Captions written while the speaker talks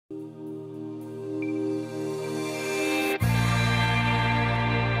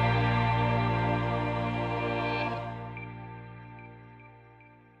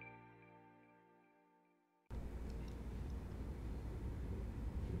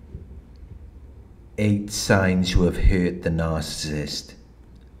8 signs you have hurt the narcissist.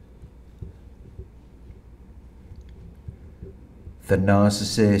 The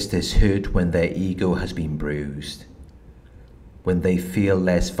narcissist is hurt when their ego has been bruised, when they feel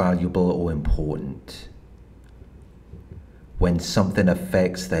less valuable or important, when something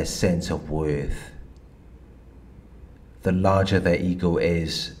affects their sense of worth. The larger their ego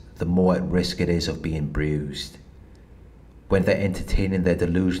is, the more at risk it is of being bruised. When they're entertaining their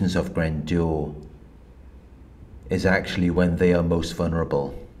delusions of grandeur is actually when they are most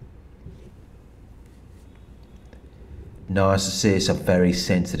vulnerable. Narcissists are very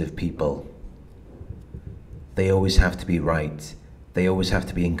sensitive people. They always have to be right. They always have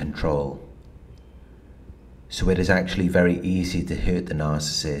to be in control. So it is actually very easy to hurt the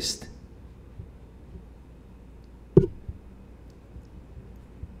narcissist.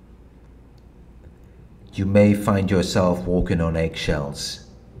 You may find yourself walking on eggshells.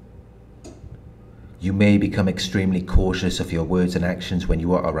 You may become extremely cautious of your words and actions when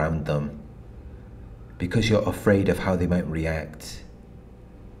you are around them, because you're afraid of how they might react.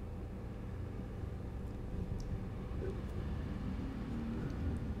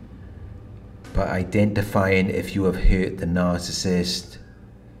 But identifying if you have hurt the narcissist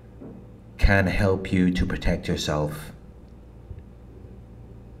can help you to protect yourself,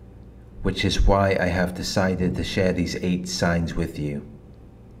 which is why I have decided to share these 8 signs with you.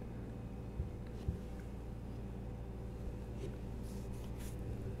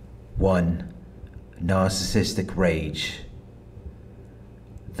 One, narcissistic rage.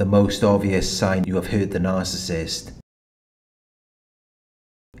 The most obvious sign you have hurt the narcissist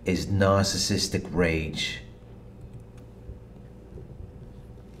is narcissistic rage.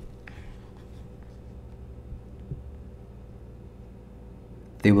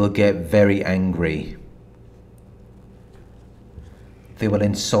 They will get very angry. They will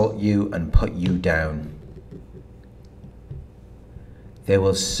insult you and put you down. They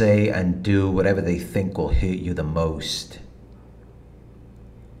will say and do whatever they think will hurt you the most.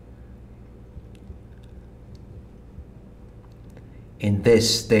 In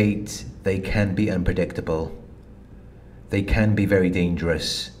this state, they can be unpredictable. They can be very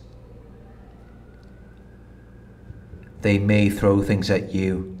dangerous. They may throw things at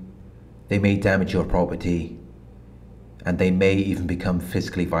you. They may damage your property. And they may even become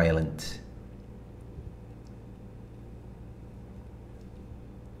physically violent.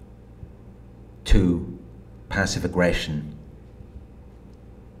 Two, passive aggression.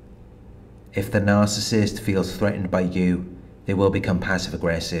 If the narcissist feels threatened by you, they will become passive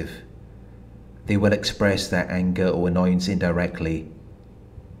aggressive. They will express their anger or annoyance indirectly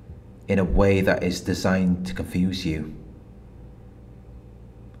in a way that is designed to confuse you.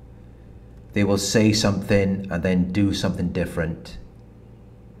 They will say something and then do something different.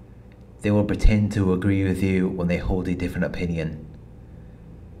 They will pretend to agree with you when they hold a different opinion,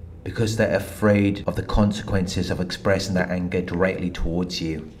 because they're afraid of the consequences of expressing their anger directly towards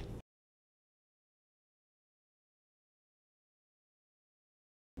you.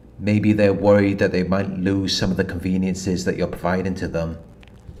 Maybe they're worried that they might lose some of the conveniences that you're providing to them.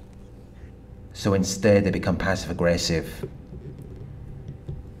 So instead they become passive aggressive.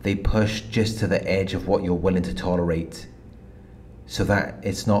 They push just to the edge of what you're willing to tolerate, so that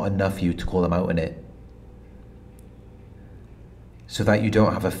it's not enough for you to call them out on it. So that you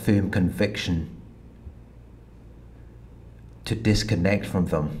don't have a firm conviction to disconnect from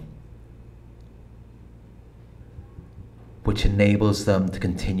them, which enables them to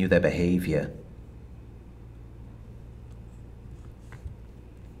continue their behavior.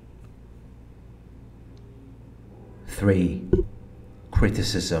 Three,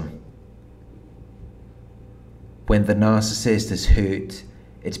 criticism. When the narcissist is hurt,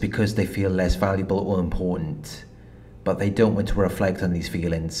 it's because they feel less valuable or important, but they don't want to reflect on these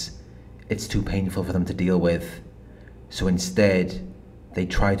feelings. It's too painful for them to deal with. So instead, they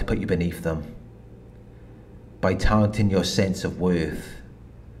try to put you beneath them by targeting your sense of worth.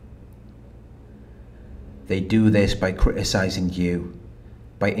 They do this by criticizing you,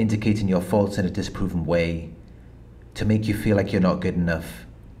 by indicating your faults in a disapproving way, to make you feel like you're not good enough,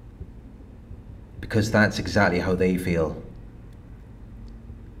 because that's exactly how they feel.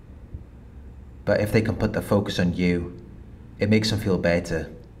 But if they can put the focus on you, it makes them feel better.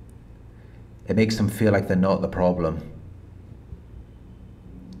 It makes them feel like they're not the problem.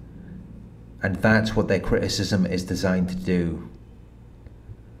 And that's what their criticism is designed to do.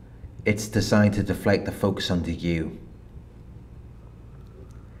 It's designed to deflect the focus onto you.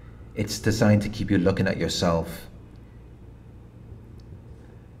 It's designed to keep you looking at yourself,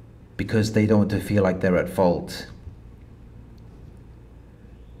 because they don't want to feel like they're at fault.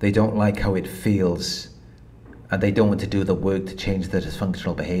 They don't like how it feels, and they don't want to do the work to change their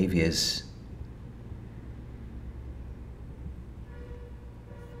dysfunctional behaviors.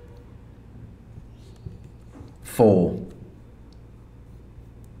 Four,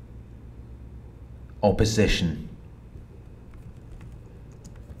 opposition.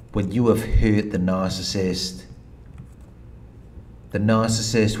 When you have hurt the narcissist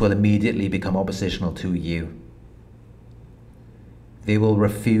will immediately become oppositional to you. They will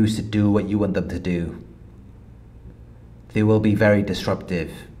refuse to do what you want them to do. They will be very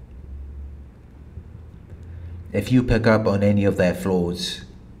disruptive. If you pick up on any of their flaws,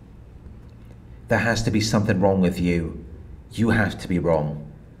 there has to be something wrong with you. You have to be wrong.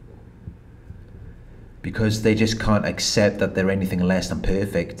 Because they just can't accept that they're anything less than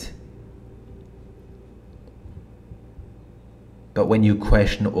perfect. But when you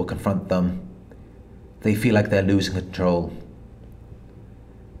question or confront them, they feel like they're losing control.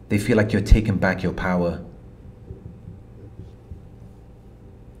 They feel like you're taking back your power.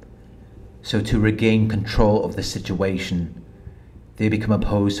 So to regain control of the situation, they become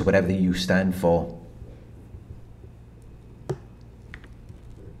opposed to whatever you stand for.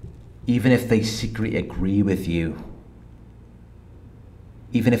 Even if they secretly agree with you,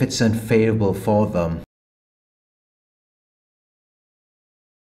 even if it's unfavorable for them,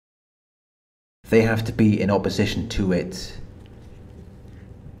 they have to be in opposition to it.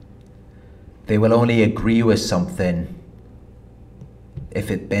 They will only agree with something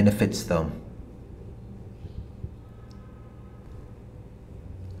if it benefits them.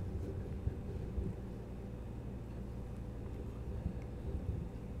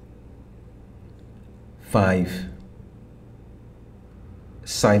 Five,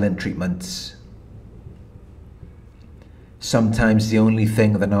 silent treatments. Sometimes the only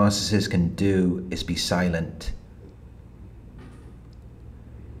thing the narcissist can do is be silent.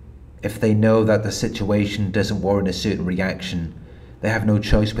 If they know that the situation doesn't warrant a certain reaction, they have no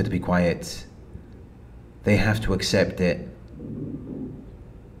choice but to be quiet. They have to accept it.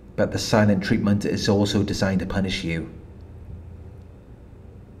 But the silent treatment is also designed to punish you.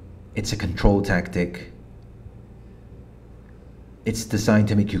 It's a control tactic. It's designed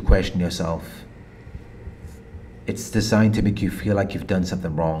to make you question yourself. It's designed to make you feel like you've done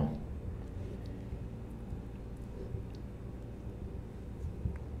something wrong.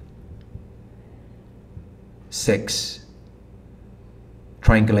 Six,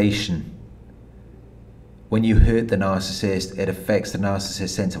 triangulation. When you hurt the narcissist, it affects the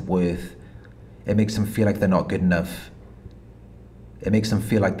narcissist's sense of worth. It makes them feel like they're not good enough. It makes them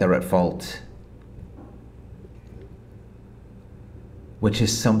feel like they're at fault. Which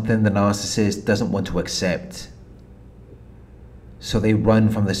is something the narcissist doesn't want to accept. So they run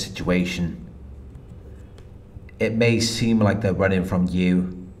from the situation. It may seem like they're running from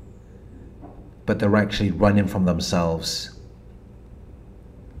you, but they're actually running from themselves.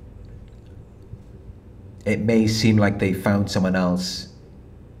 It may seem like they found someone else,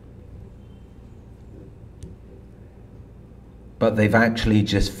 but they've actually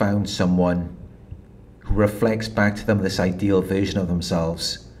just found someone who reflects back to them this ideal version of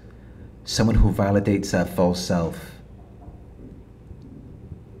themselves, someone who validates their false self,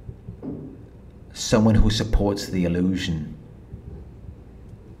 someone who supports the illusion.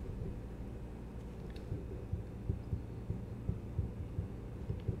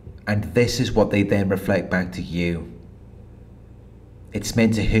 And this is what they then reflect back to you. It's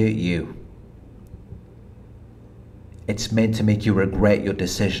meant to hurt you. It's meant to make you regret your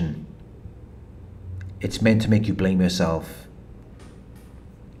decision. It's meant to make you blame yourself.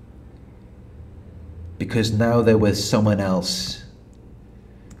 Because now they're with someone else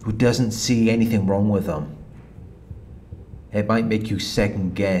who doesn't see anything wrong with them. It might make you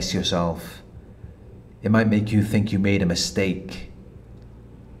second guess yourself. It might make you think you made a mistake.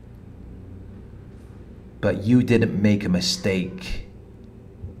 But you didn't make a mistake.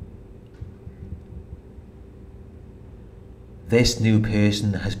 This new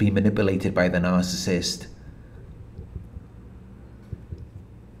person has been manipulated by the narcissist,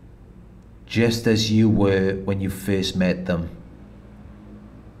 just as you were when you first met them.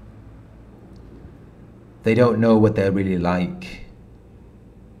 They don't know what they're really like,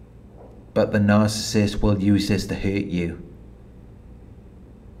 but the narcissist will use this to hurt you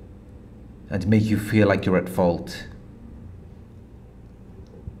and make you feel like you're at fault.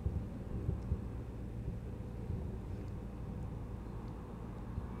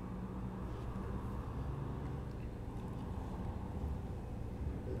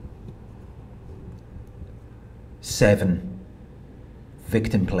 Seven,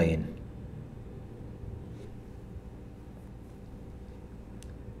 victim playing.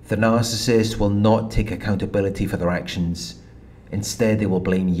 The narcissist will not take accountability for their actions. Instead, they will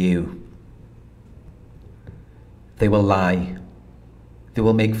blame you. They will lie. They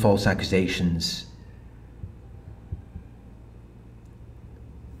will make false accusations.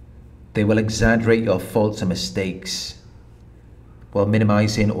 They will exaggerate your faults and mistakes while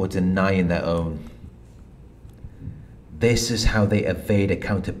minimizing or denying their own. This is how they evade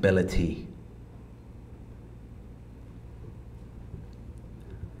accountability.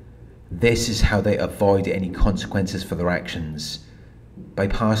 This is how they avoid any consequences for their actions, by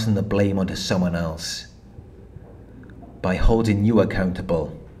passing the blame onto someone else, by holding you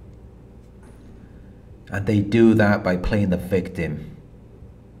accountable. And they do that by playing the victim,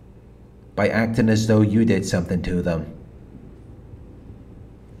 by acting as though you did something to them.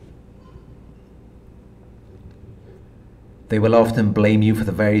 They will often blame you for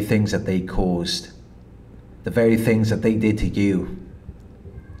the very things that they caused, the very things that they did to you.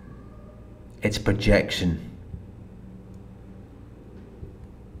 It's projection.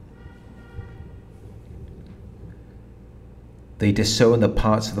 They disown the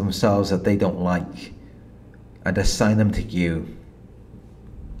parts of themselves that they don't like and assign them to you.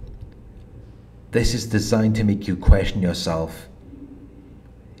 This is designed to make you question yourself.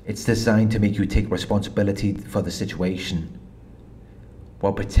 It's designed to make you take responsibility for the situation,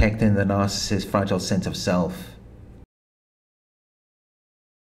 while protecting the narcissist's fragile sense of self.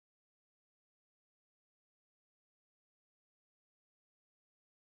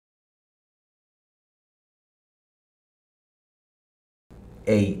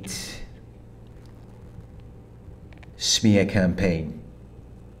 Eight, smear campaign.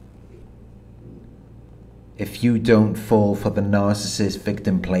 If you don't fall for the narcissist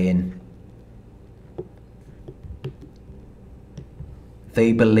victim playing,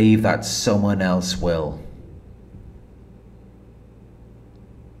 they believe that someone else will.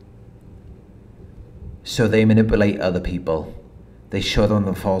 So they manipulate other people. They show them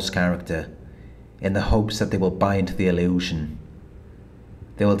the false character in the hopes that they will buy into the illusion.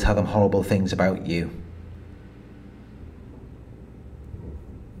 They will tell them horrible things about you.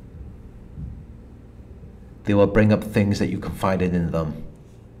 They will bring up things that you confided in them.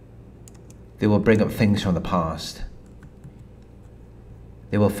 They will bring up things from the past.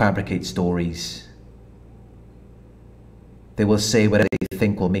 They will fabricate stories. They will say whatever they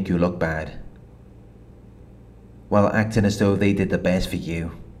think will make you look bad, while acting as though they did the best for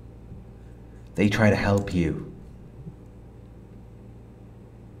you. They try to help you.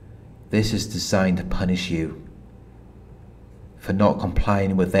 This is designed to punish you for not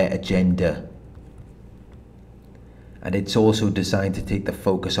complying with their agenda. And it's also designed to take the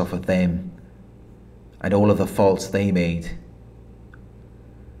focus off of them and all of the faults they made.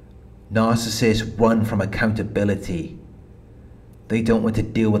 Narcissists run from accountability. They don't want to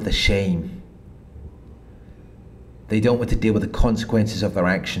deal with the shame. They don't want to deal with the consequences of their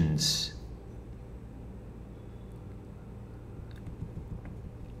actions.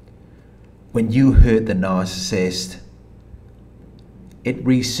 When you hurt the narcissist, it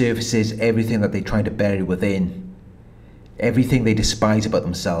resurfaces everything that they try to bury within, everything they despise about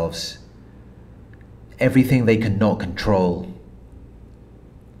themselves, everything they cannot control.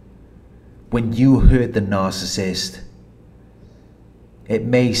 When you hurt the narcissist, it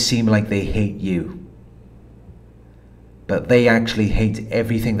may seem like they hate you, but they actually hate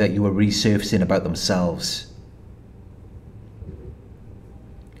everything that you are resurfacing about themselves.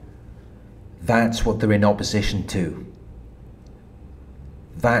 That's what they're in opposition to.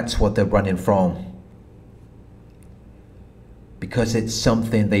 That's what they're running from. Because it's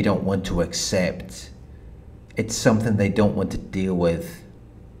something they don't want to accept. It's something they don't want to deal with.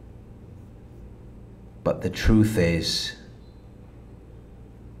 But the truth is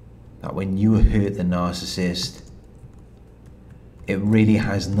that when you hurt the narcissist, it really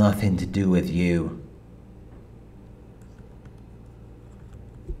has nothing to do with you.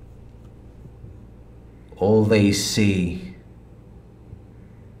 All they see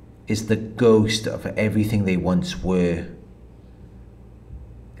is the ghost of everything they once were,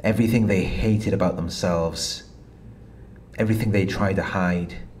 everything they hated about themselves, everything they tried to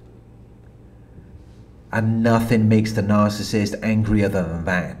hide. And nothing makes the narcissist angrier than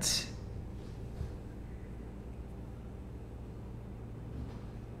that.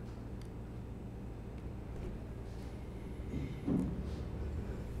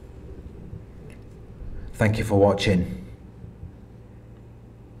 Thank you for watching.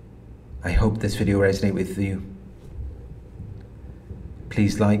 I hope this video resonated with you.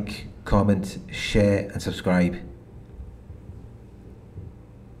 Please like, comment, share and subscribe.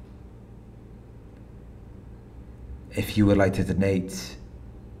 If you would like to donate,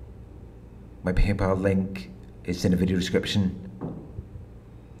 My PayPal link is in the video description.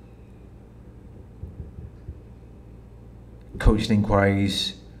 Coaching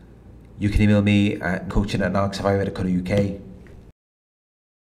inquiries, you can email me at coaching@narcsurvivor.co.uk.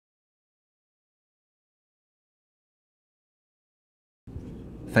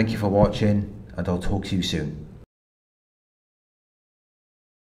 Thank you for watching, and I'll talk to you soon.